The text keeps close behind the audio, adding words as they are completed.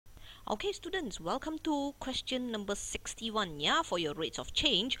Okay, students, welcome to question number 61, yeah, for your rates of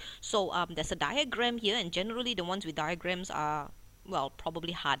change. So there's a diagram here, and generally the ones with diagrams are, well,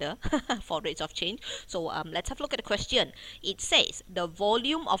 probably harder for rates of change. So let's have a look at the question. It says the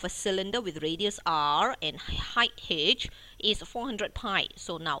volume of a cylinder with radius r and height h is 400 pi.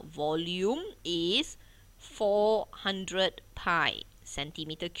 So now volume is 400 pi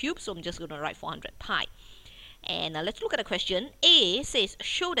centimeter cube. So I'm just going to write 400 pi. And let's look at the question. A says,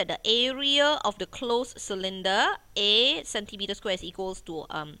 show that the area of the closed cylinder, A centimeter square is equals to,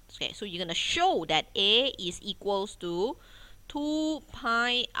 okay, so you're going to show that A is equals to 2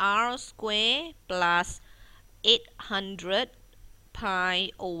 pi r square plus 800 pi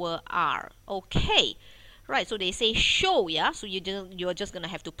over r. Okay, right, so they say show, yeah, so you're just going to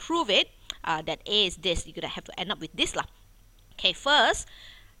have to prove it, that A is this. You're going to have to end up with this lah. Okay, first,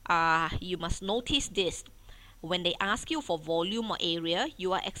 you must notice this. When they ask you for volume or area,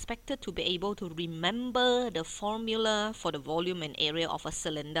 you are expected to be able to remember the formula for the volume and area of a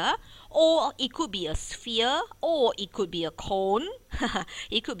cylinder, or it could be a sphere, or it could be a cone,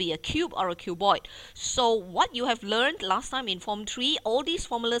 it could be a cube or a cuboid. So what you have learned last time in Form 3, all these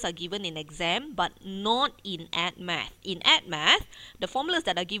formulas are given in exam, but not in AdMath. In AdMath, the formulas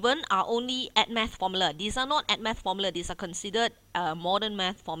that are given are only AdMath formula. These are not AdMath formula, these are considered modern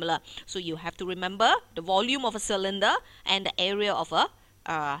math formula. So you have to remember the volume of a cylinder and the area of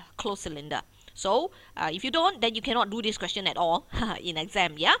a closed cylinder. So if you don't, then you cannot do this question at all in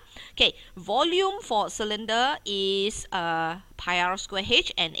exam, yeah? Okay, volume for cylinder is pi r square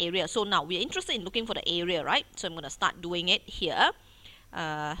h, and area. So now we're interested in looking for the area, right? So I'm going to start doing it here.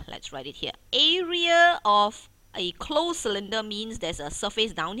 Let's write it here. Area of a closed cylinder means there's a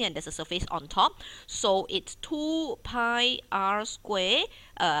surface down here and there's a surface on top. So it's 2 pi r square.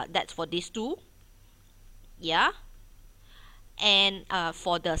 That's for these two. Yeah. And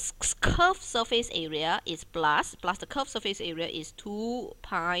for the curved surface area is plus the curved surface area is 2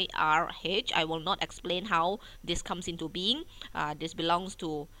 pi r h. I will not explain how this comes into being. This belongs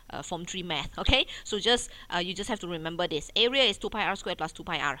to Form 3 math. Okay, so just you just have to remember this. Area is 2 pi r squared plus 2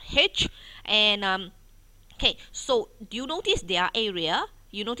 pi r h. And okay, so do you notice their area?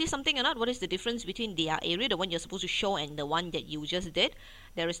 You notice something or not? What is the difference between their area, the one you're supposed to show, and the one that you just did?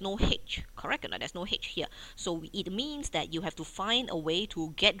 There is no h, correct or not? There's no h here. So it means that you have to find a way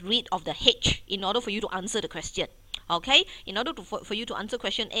to get rid of the h in order for you to answer the question. Okay, in order for you to answer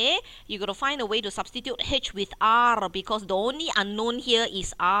question A, you got to find a way to substitute h with r, because the only unknown here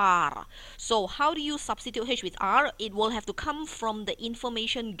is r. So how do you substitute h with r? It will have to come from the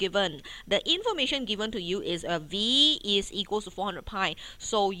information given. The information given to you is V is equals to 400 pi.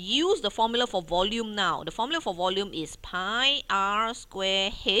 So use the formula for volume now. The formula for volume is pi r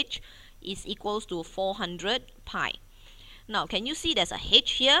square h is equals to 400 pi. Now, can you see there's a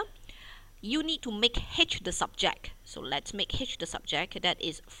h here? You need to make h the subject. So let's make h the subject. That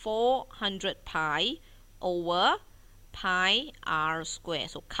is 400 pi over pi r square.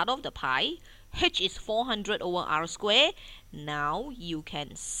 So cut off the pi. H is 400 over r square. Now you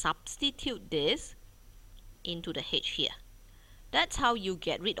can substitute this into the h here. That's how you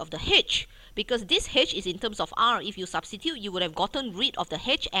get rid of the h, because this h is in terms of r. If you substitute, you would have gotten rid of the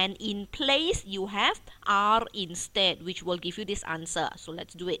h, and in place you have r instead, which will give you this answer. So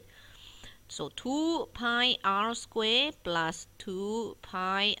let's do it. So 2 pi r square plus 2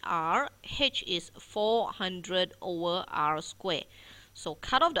 pi r, h is 400 over r square. So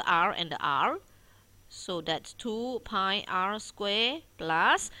cut off the r and the r. So that's 2 pi r square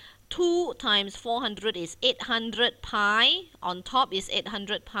plus 2 times 400 is 800 pi. On top is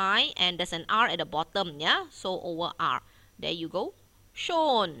 800 pi, and there's an r at the bottom, yeah? So over r. There you go.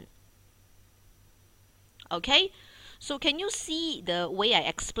 Shown. Okay? So can you see the way I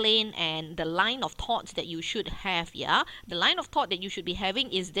explain and the line of thoughts that you should have, yeah? The line of thought that you should be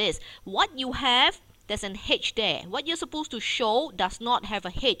having is this. What you have, there's an h there. What you're supposed to show does not have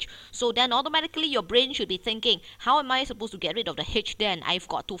a h. So then automatically your brain should be thinking, how am I supposed to get rid of the h then? I've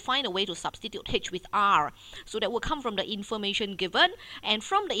got to find a way to substitute h with r. So that will come from the information given. And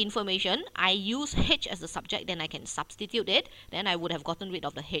from the information, I use h as the subject, then I can substitute it. Then I would have gotten rid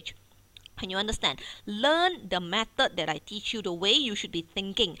of the h. Can you understand? Learn the method that I teach you, the way you should be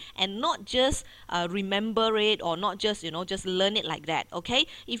thinking, and not just remember it, or not just, just learn it like that. Okay?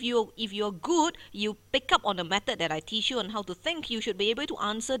 If you're good, you pick up on the method that I teach you on how to think, you should be able to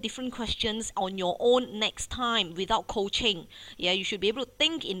answer different questions on your own next time without coaching. Yeah, you should be able to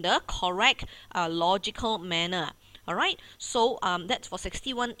think in the correct logical manner. Alright, so that's for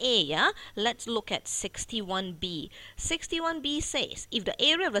 61A, yeah? Let's look at 61B. 61B says, if the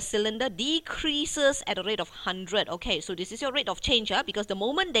area of the cylinder decreases at a rate of 100, okay, so this is your rate of change, yeah? Because the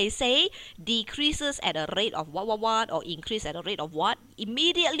moment they say decreases at a rate of what, or increase at a rate of what,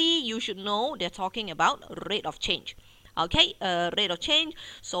 immediately you should know they're talking about rate of change. Okay, rate of change,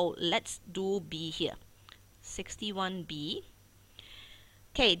 so let's do B here. 61B.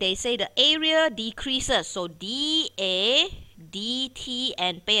 Okay, they say the area decreases, so dA, dt,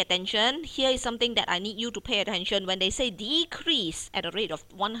 and pay attention. Here is something that I need you to pay attention. When they say decrease at a rate of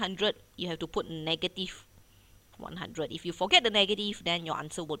 100, you have to put negative 100. If you forget the negative, then your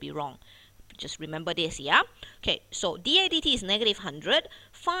answer will be wrong. Just remember this, yeah? Okay, so dA dt is negative 100.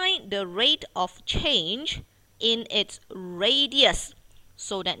 Find the rate of change in its radius.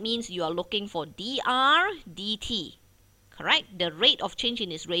 So that means you are looking for dr dt. Correct? The rate of change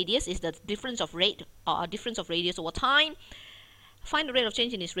in its radius is the difference of rate or difference of radius over time. Find the rate of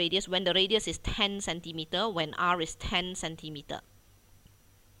change in its radius when the radius is 10 centimeter, when r is 10 centimeter.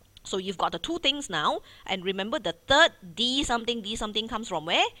 So you've got the two things now, and remember the third d something comes from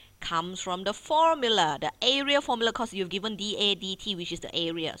where? Comes from the formula, the area formula, because you've given dA dt, which is the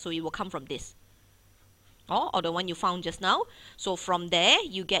area, so it will come from this. Or the one you found just now. So from there,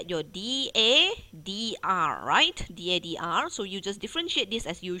 you get your dA dr, right? dA dr. So you just differentiate this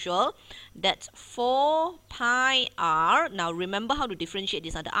as usual. That's 4 pi r. Now remember how to differentiate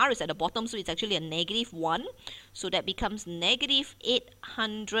this. The r is at the bottom, so it's actually a negative 1. So that becomes negative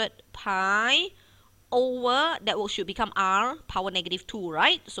 800 pi over, should become r power negative 2,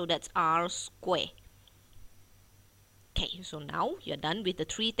 right? So that's r square. Okay, so now you're done with the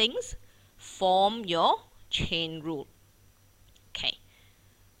three things. Form your chain rule. Okay,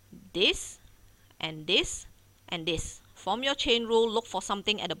 this and this and this. Form your chain rule. Look for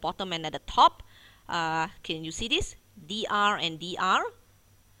something at the bottom and at the top. Can you see this? dr and dr.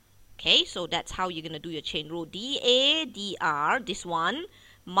 Okay, so that's how you're going to do your chain rule. dA dr, this one,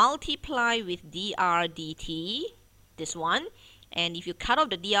 multiply with dr dt, this one. And if you cut off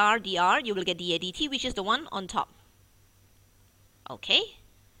the dr, you will get dA dt, which is the one on top. Okay.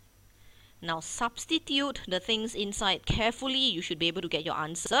 Now substitute the things inside carefully. You should be able to get your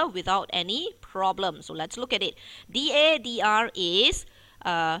answer without any problem. So let's look at it. dA dr is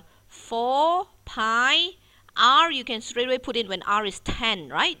 4 pi r. You can straight away put in when r is 10,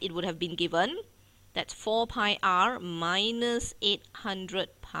 right? It would have been given. That's 4 pi r minus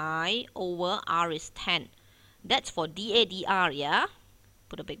 800 pi over r is 10. That's for dA dr, yeah?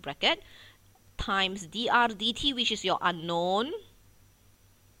 Put a big bracket. Times dr dt, which is your unknown,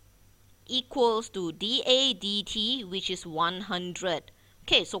 equals to dA dt, which is 100.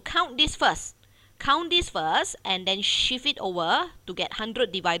 Okay, so count this first. Count this first and then shift it over to get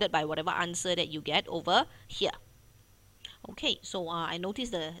 100 divided by whatever answer that you get over here. Okay, so I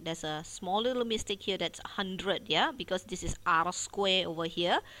noticed there's a small little mistake here. That's 100, yeah, because this is r square over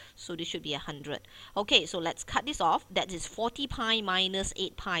here, so this should be 100. Okay, so let's cut this off. That is 40 pi minus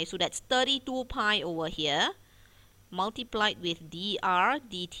 8 pi, so that's 32 pi over here, multiplied with dr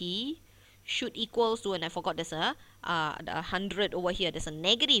dt should equals to, and I forgot there's a 100 over here. There's a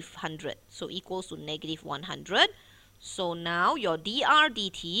negative 100, so equals to negative 100. So now your dr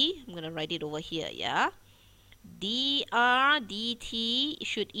dt, I'm going to write it over here, yeah. dr dt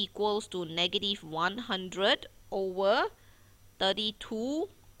should equals to negative 100 over 32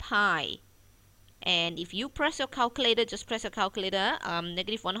 pi. And if you press your calculator, just press your calculator,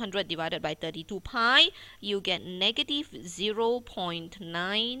 negative 100 divided by 32 pi, you get negative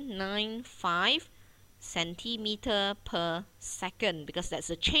 0.995 centimeter per second, because that's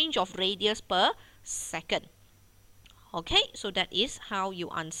the change of radius per second. Okay, so that is how you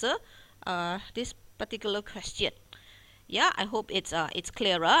answer this particular question. Yeah, I hope it's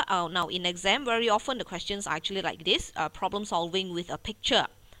clearer. Now in exam, very often the questions are actually like this, problem solving with a picture.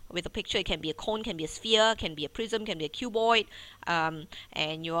 With a picture, it can be a cone, can be a sphere, can be a prism, can be a cuboid, and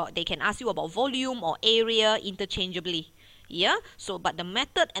they can ask you about volume or area interchangeably. Yeah, so but the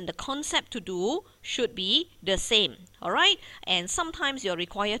method and the concept to do should be the same. All right, and sometimes you're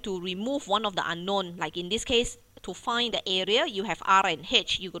required to remove one of the unknown. Like in this case, to find the area, you have r and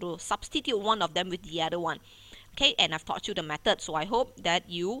h. You got to substitute one of them with the other one. Okay, and I've taught you the method, so I hope that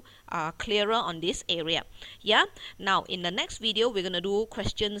you are clearer on this area. Yeah, now in the next video, we're going to do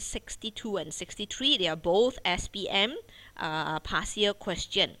questions 62 and 63. They are both SPM past year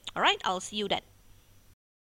question. All right, I'll see you then.